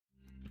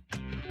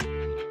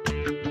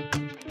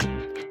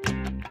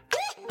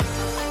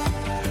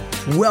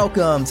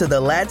Welcome to the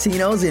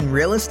Latinos in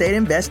Real Estate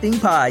Investing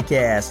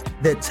Podcast,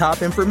 the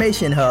top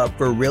information hub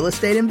for real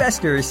estate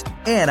investors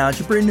and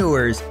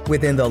entrepreneurs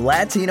within the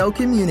Latino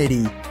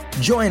community.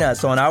 Join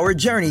us on our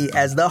journey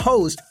as the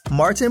host,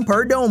 Martin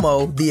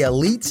Perdomo, the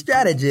elite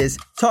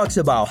strategist, talks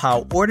about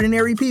how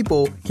ordinary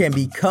people can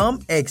become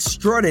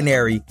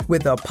extraordinary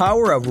with the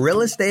power of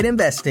real estate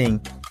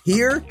investing.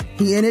 Here,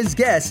 he and his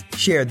guests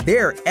share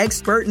their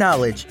expert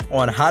knowledge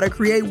on how to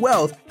create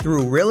wealth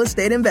through real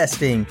estate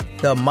investing,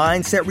 the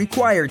mindset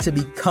required to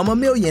become a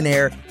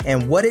millionaire,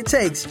 and what it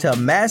takes to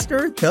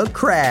master the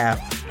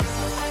craft.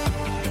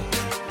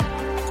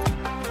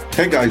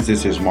 Hey guys,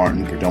 this is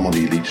Martin Perdomo,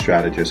 the elite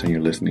strategist, and you're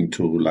listening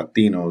to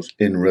Latinos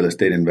in Real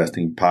Estate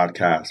Investing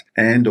Podcast,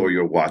 or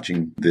you're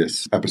watching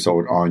this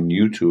episode on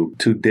YouTube.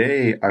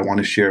 Today, I want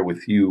to share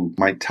with you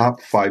my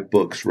top 5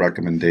 books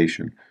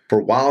recommendation. For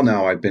a while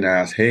now, I've been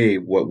asked, hey,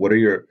 what are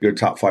your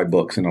top 5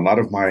 books? And a lot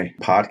of my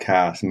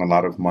podcasts and a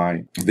lot of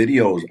my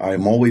videos,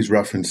 I'm always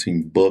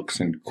referencing books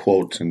and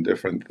quotes and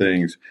different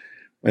things.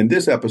 In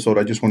this episode,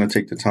 I just want to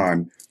take the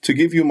time to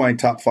give you my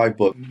top 5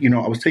 books. You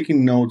know, I was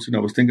taking notes and I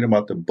was thinking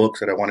about the books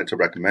that I wanted to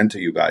recommend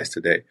to you guys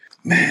today.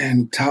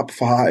 Man, top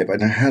 5.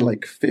 And I had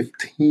like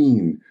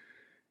 15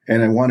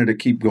 and I wanted to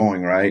keep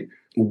going, right?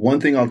 One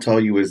thing I'll tell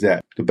you is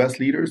that the best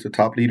leaders, the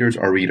top leaders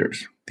are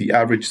readers. The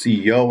average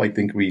CEO, I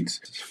think, reads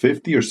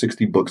 50 or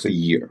 60 books a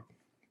year.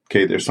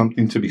 Okay, there's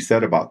something to be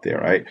said about there,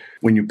 right?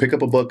 When you pick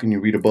up a book and you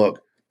read a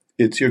book,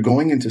 you're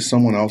going into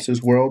someone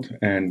else's world.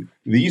 And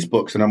these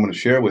books that I'm going to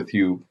share with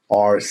you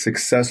are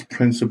success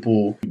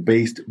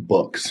principle-based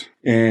books.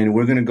 And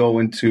we're going to go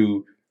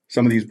into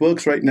some of these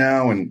books right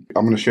now, and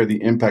I'm going to share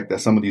the impact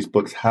that some of these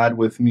books had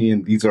with me.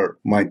 And these are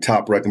my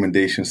top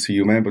recommendations to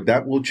you, man. But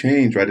that will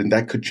change, right? And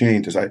that could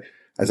change as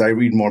I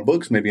read more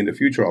books. Maybe in the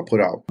future, I'll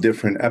put out a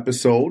different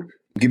episode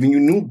giving you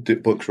new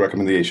books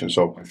recommendations.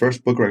 So my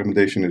first book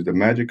recommendation is The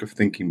Magic of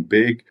Thinking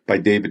Big by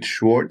David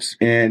Schwartz.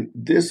 And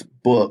this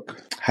book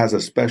has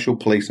a special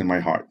place in my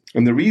heart.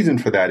 And the reason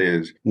for that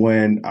is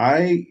when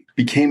I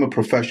became a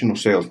professional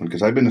salesman,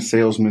 because I've been a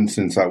salesman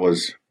since I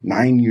was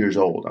 9 years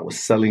old. I was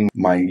selling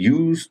my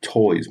used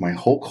toys, my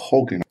Hulk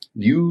Hogan,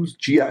 used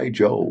G.I.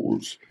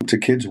 Joes to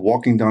kids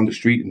walking down the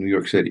street in New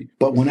York City.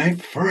 But when I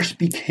first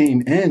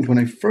became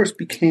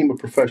a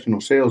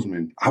professional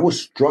salesman, I was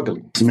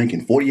struggling. I was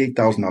making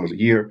 $48,000 a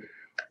year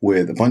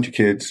with a bunch of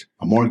kids,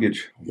 a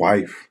mortgage, a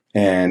wife.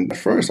 And at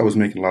first I was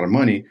making a lot of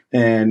money.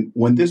 And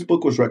when this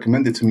book was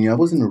recommended to me, I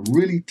was in a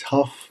really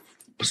tough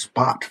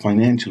spot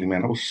financially,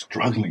 man. I was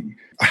struggling.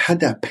 I had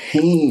that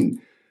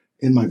pain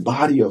in my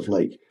body of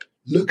like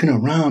looking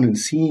around and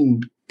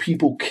seeing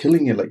people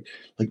killing it,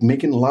 like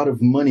making a lot of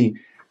money.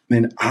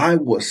 And I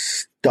was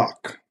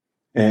stuck.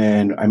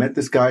 And I met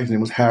this guy. His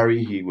name was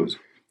Harry. He was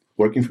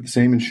working for the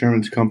same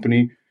insurance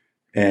company.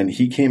 And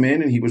he came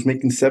in and he was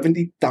making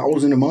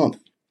 $70,000 a month.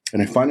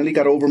 And I finally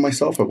got over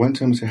myself. I went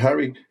to him and said,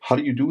 Harry, how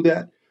do you do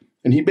that?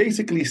 And he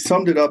basically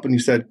summed it up and he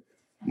said,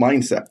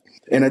 mindset.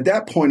 And at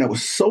that point, I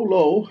was so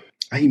low,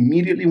 I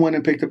immediately went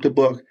and picked up the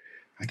book.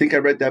 I think I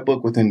read that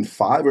book within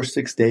 5 or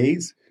 6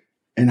 days.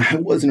 And I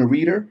wasn't a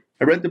reader.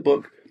 I read the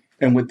book.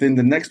 And within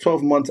the next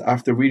 12 months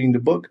after reading the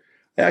book,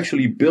 I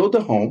actually built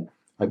a home.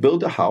 I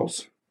built a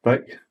house,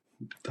 right?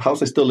 The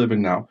house I still live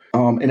in now.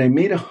 And I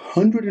made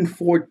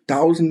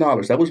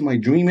 $104,000. That was my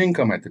dream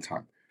income at the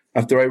time.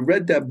 After I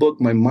read that book,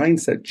 my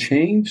mindset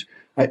changed.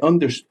 I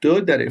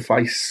understood that if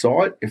I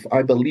saw it, if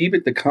I believe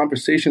it, the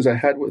conversations I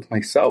had with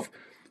myself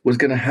was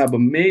going to have a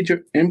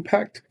major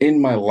impact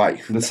in my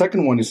life. The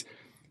second one is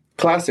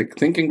classic,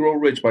 Think and Grow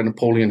Rich by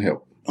Napoleon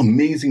Hill.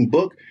 Amazing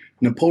book.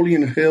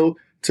 Napoleon Hill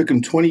took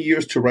him 20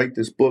 years to write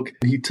this book.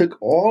 He took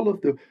all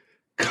of the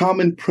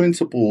common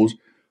principles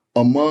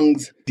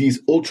amongst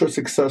these ultra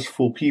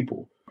successful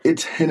people.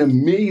 It's an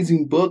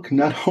amazing book.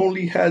 Not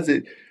only has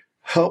it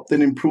helped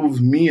and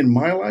improved me in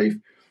my life,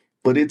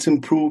 but it's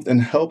improved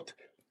and helped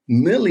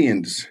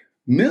millions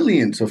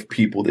of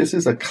people. This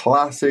is a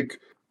classic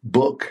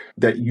book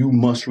that you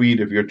must read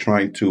if you're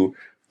trying to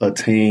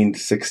attain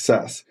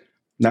success,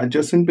 not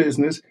just in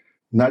business,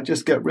 not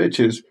just get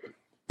riches,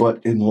 but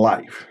in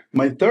life.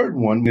 My third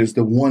one is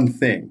The One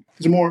Thing.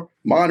 It's a more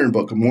modern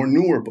book, a more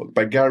newer book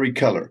by Gary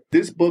Keller.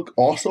 This book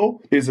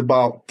also is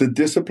about the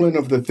discipline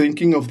of the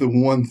thinking of the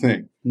one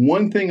thing.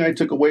 One thing I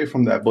took away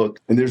from that book,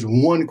 and there's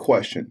one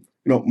question.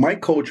 You know, my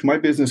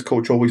business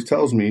coach always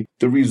tells me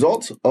the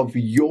results of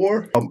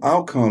your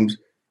outcomes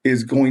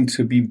is going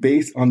to be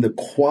based on the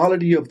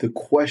quality of the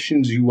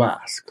questions you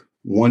ask.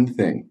 One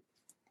thing.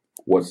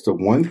 What's the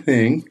one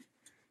thing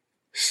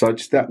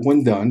such that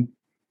when done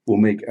will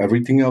make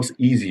everything else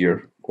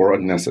easier or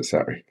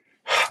unnecessary?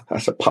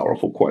 That's a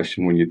powerful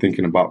question when you're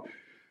thinking about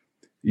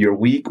your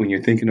week, when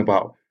you're thinking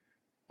about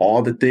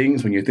all the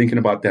things, when you're thinking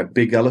about that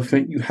big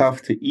elephant you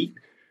have to eat.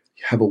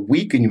 You have a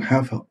week and you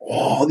have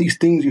all these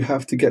things you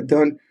have to get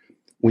done.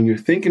 When you're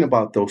thinking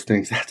about those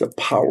things, that's a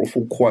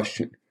powerful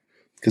question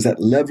because that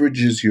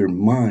leverages your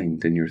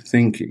mind and your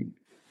thinking.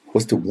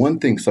 What's the one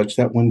thing such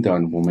that when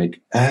done will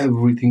make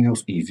everything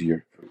else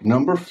easier?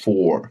 Number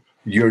 4,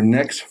 Your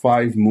Next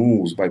 5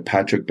 Moves by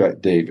Patrick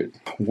Bet-David.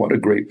 What a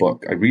great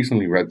book. I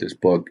recently read this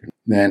book.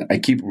 Man, I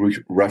keep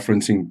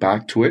referencing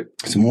back to it.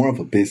 It's more of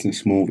a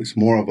business move. It's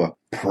more of a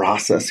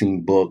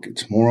processing book.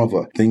 It's more of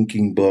a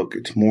thinking book.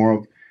 It's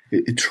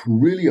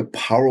really a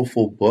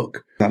powerful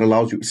book that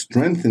allows you,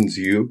 strengthens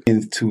you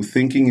into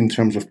thinking in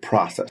terms of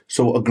process.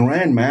 So a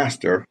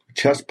grandmaster,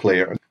 chess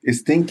player,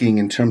 is thinking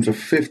in terms of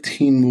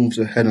 15 moves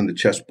ahead on the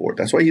chessboard.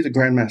 That's why he's a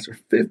grandmaster.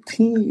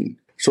 15.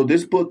 So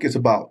this book is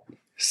about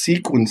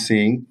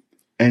sequencing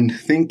and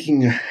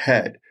thinking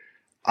ahead.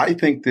 I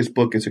think this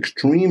book is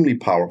extremely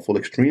powerful,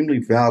 extremely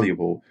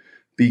valuable,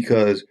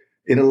 because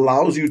it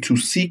allows you to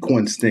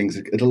sequence things.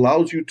 It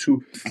allows you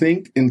to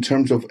think in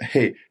terms of,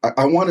 hey,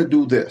 I want to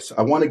do this.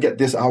 I want to get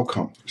this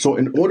outcome. So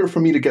in order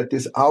for me to get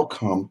this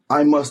outcome,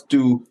 I must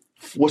do,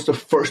 what's the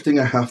first thing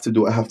I have to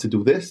do? I have to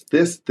do this,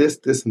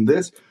 and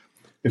this.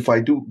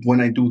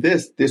 When I do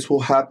this, this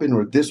will happen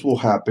or this will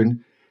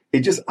happen. It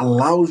just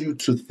allows you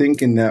to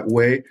think in that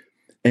way.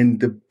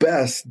 And the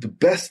best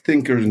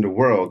thinkers in the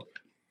world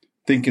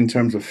think in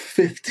terms of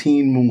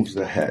 15 moves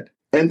ahead.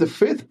 And the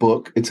 5th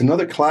book, it's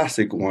another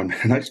classic one,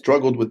 and I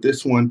struggled with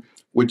this one,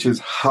 which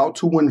is How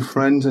to Win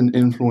Friends and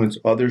Influence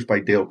Others by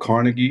Dale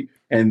Carnegie.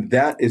 And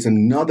that is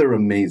another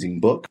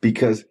amazing book,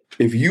 because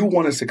if you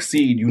want to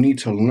succeed, you need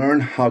to learn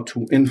how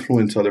to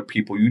influence other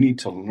people. You need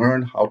to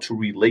learn how to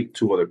relate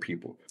to other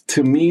people.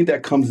 To me,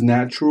 that comes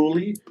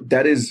naturally.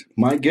 That is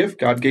my gift.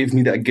 God gave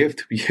me that gift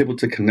to be able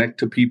to connect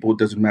to people. It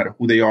doesn't matter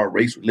who they are,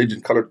 race,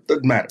 religion, color,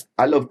 doesn't matter.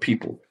 I love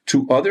people.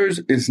 To others,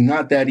 it's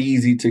not that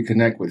easy to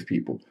connect with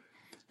people.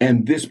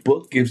 And this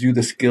book gives you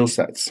the skill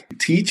sets. It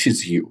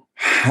teaches you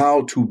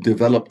how to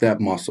develop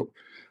that muscle,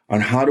 on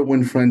how to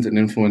win friends and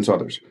influence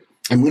others.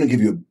 I'm going to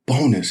give you a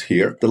bonus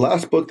here. The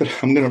last book that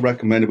I'm going to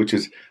recommend, which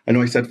is, I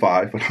know I said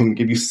 5, but I'm going to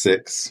give you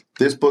 6.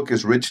 This book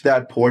is Rich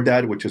Dad, Poor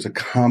Dad, which is a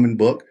common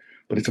book,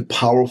 but it's a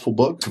powerful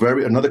book. It's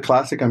another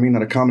classic. I mean,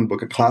 not a common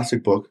book, a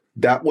classic book.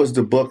 That was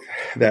the book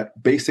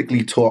that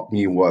basically taught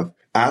me what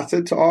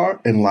assets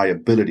are and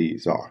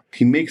liabilities are.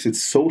 He makes it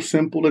so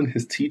simple in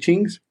his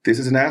teachings. This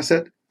is an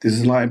asset. This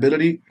is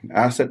liability. An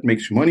asset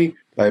makes you money.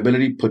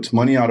 Liability puts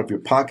money out of your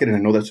pocket. And I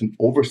know that's an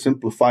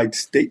oversimplified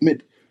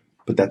statement,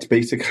 but that's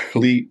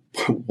basically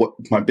what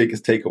my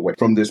biggest takeaway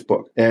from this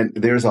book. And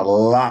there's a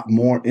lot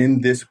more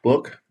in this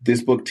book.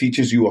 This book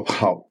teaches you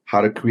about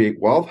how to create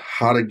wealth,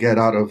 how to get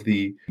out of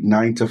the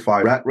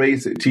 9-to-5 rat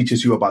race. It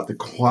teaches you about the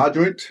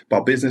quadrant,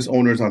 about business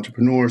owners,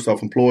 entrepreneurs,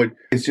 self-employed.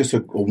 It's just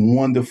a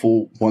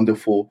wonderful,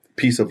 wonderful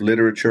piece of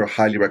literature. I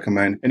highly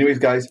recommend. Anyways,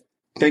 guys,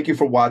 thank you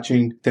for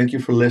watching. Thank you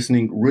for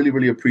listening. Really,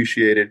 really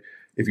appreciate it.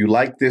 If you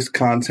like this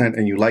content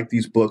and you like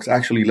these books,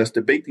 actually, let's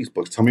debate these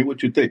books. Tell me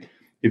what you think.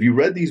 If you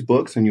read these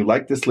books and you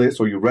like this list,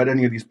 or you read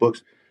any of these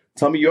books,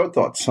 tell me your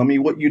thoughts. Tell me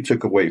what you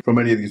took away from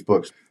any of these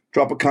books.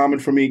 Drop a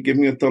comment for me. Give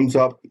me a thumbs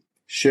up.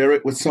 Share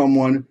it with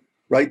someone.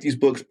 Write these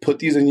books. Put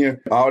these in your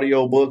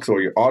audio books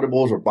or your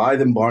Audibles, or buy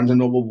them, Barnes &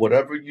 Noble,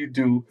 whatever you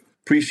do.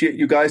 Appreciate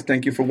you guys.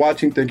 Thank you for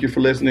watching. Thank you for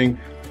listening.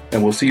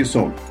 And we'll see you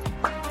soon.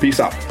 Peace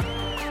out.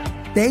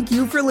 Thank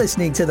you for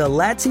listening to the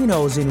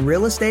Latinos in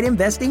Real Estate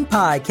Investing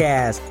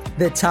podcast,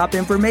 the top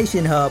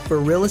information hub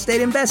for real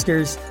estate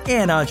investors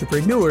and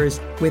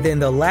entrepreneurs within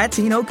the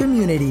Latino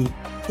community.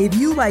 If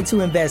you'd like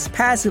to invest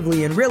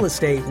passively in real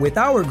estate with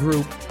our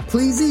group,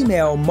 please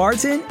email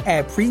Martin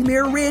at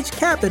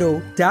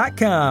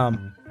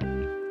PremierRidgeCapital.com.